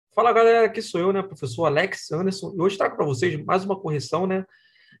Fala galera, aqui sou eu, né, professor Alex Anderson, e hoje trago para vocês mais uma correção, né,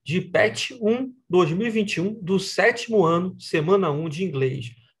 de PET 1 2021 do sétimo ano, semana 1 de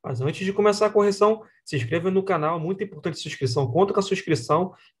inglês. Mas antes de começar a correção, se inscreva no canal, muito importante a sua inscrição, conta com a sua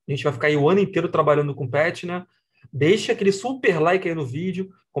inscrição, a gente vai ficar aí o ano inteiro trabalhando com PET, né? Deixa aquele super like aí no vídeo,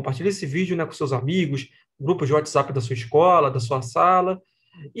 compartilhe esse vídeo, né, com seus amigos, grupos de WhatsApp da sua escola, da sua sala,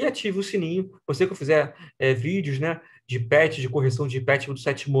 e ative o sininho. Você que fizer vídeos, né, de PET, de correção de PET do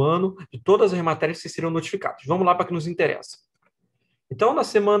sétimo ano, de todas as matérias que serão notificadas. Vamos lá para o que nos interessa. Então, na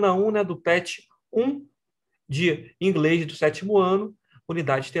semana 1, né, do PET 1 de inglês do sétimo ano,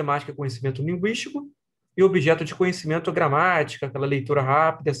 unidade temática conhecimento linguístico e objeto de conhecimento gramática, aquela leitura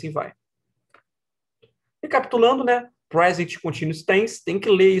rápida, e assim vai. Recapitulando, né, present continuous tense, tem que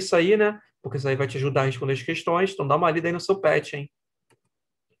ler isso aí, né, porque isso aí vai te ajudar a responder as questões, então dá uma lida aí no seu PET, hein.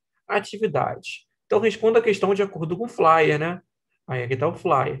 Atividade. Então, responda a questão de acordo com o flyer, né? Aí, aqui está o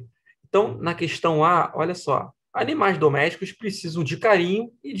flyer. Então, na questão A, olha só. Animais domésticos precisam de carinho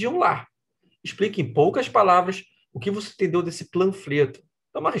e de um lar. Explique em poucas palavras o que você entendeu desse panfleto.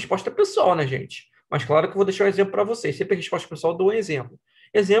 Então, uma resposta pessoal, né, gente? Mas claro que eu vou deixar um exemplo para vocês. Sempre a resposta pessoal, eu dou um exemplo.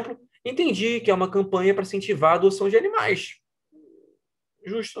 Exemplo, entendi que é uma campanha para incentivar a adoção de animais.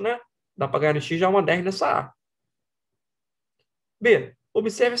 Justo, né? Dá para garantir já uma 10 nessa A. B.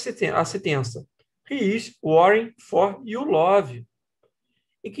 Observe a sentença. He is worrying for you love.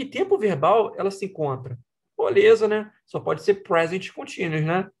 Em que tempo verbal ela se encontra? Beleza, né? Só pode ser present continuous,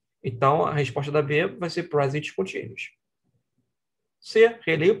 né? Então, a resposta da B vai ser present continuous. C.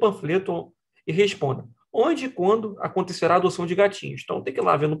 Releia o panfleto e responda. Onde e quando acontecerá a adoção de gatinhos? Então, tem que ir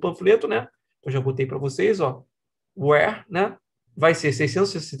lá ver no panfleto, né? Eu já botei para vocês, ó. Where, né? Vai ser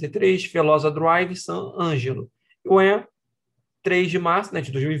 663, Velosa Drive, San Angelo. When, 3 de março, né,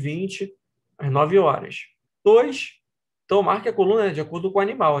 de 2020, às 9 horas. 2. Então, marque a coluna, né, de acordo com o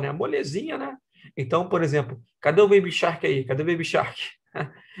animal, né? Molezinha, né? Então, por exemplo, cadê o Baby Shark aí? Cadê o Baby Shark?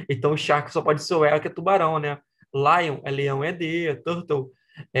 Então, o Shark só pode ser o E, que é tubarão, né? Lion é leão, é D. Turtle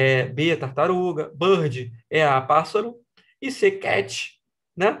é B, é tartaruga. Bird é A, pássaro. E C, cat,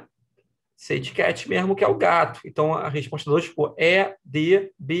 né? C de cat mesmo, que é o gato. Então, a resposta 2 ficou E,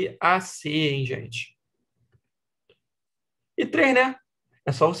 D, B, A, C, hein, gente? E 3, né?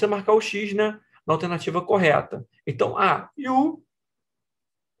 É só você marcar o X, né, na alternativa correta. Então, A, you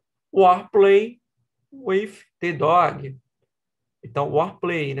are play with the dog. Então, are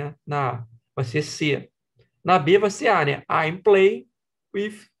play, né? Na A vai ser C. Na B vai ser A, né? I'm play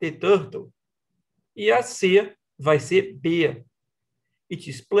with the turtle. E a C vai ser B. It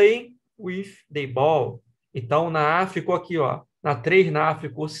is play with the ball. Então, na A ficou aqui, ó. Na 3, na A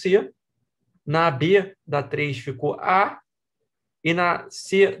ficou C. Na B da 3 ficou A. E na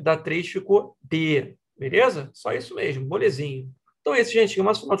C da 3 ficou D. Beleza? Só isso mesmo, molezinho. Então é isso, gente. É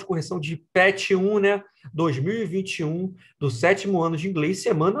mais final de correção de PET 1, né? 2021, do sétimo ano de inglês,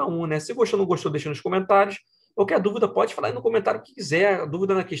 semana 1, né? Se gostou ou não gostou, deixa nos comentários. Qualquer dúvida, pode falar aí no comentário o que quiser. A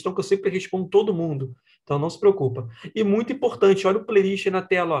dúvida na questão que eu sempre respondo todo mundo. Então não se preocupa. E muito importante, olha o playlist aí na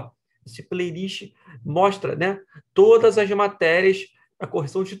tela, ó. Esse playlist mostra, né, todas as matérias, a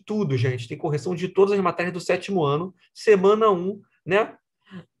correção de tudo, gente. Tem correção de todas as matérias do sétimo ano, semana 1, né,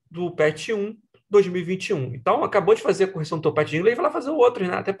 do PET 1 2021. Então, acabou de fazer a correção do teu PET de inglês, vai lá fazer o outro,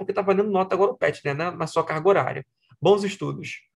 né? Até porque está valendo nota agora o PET, né? Na sua carga horária. Bons estudos.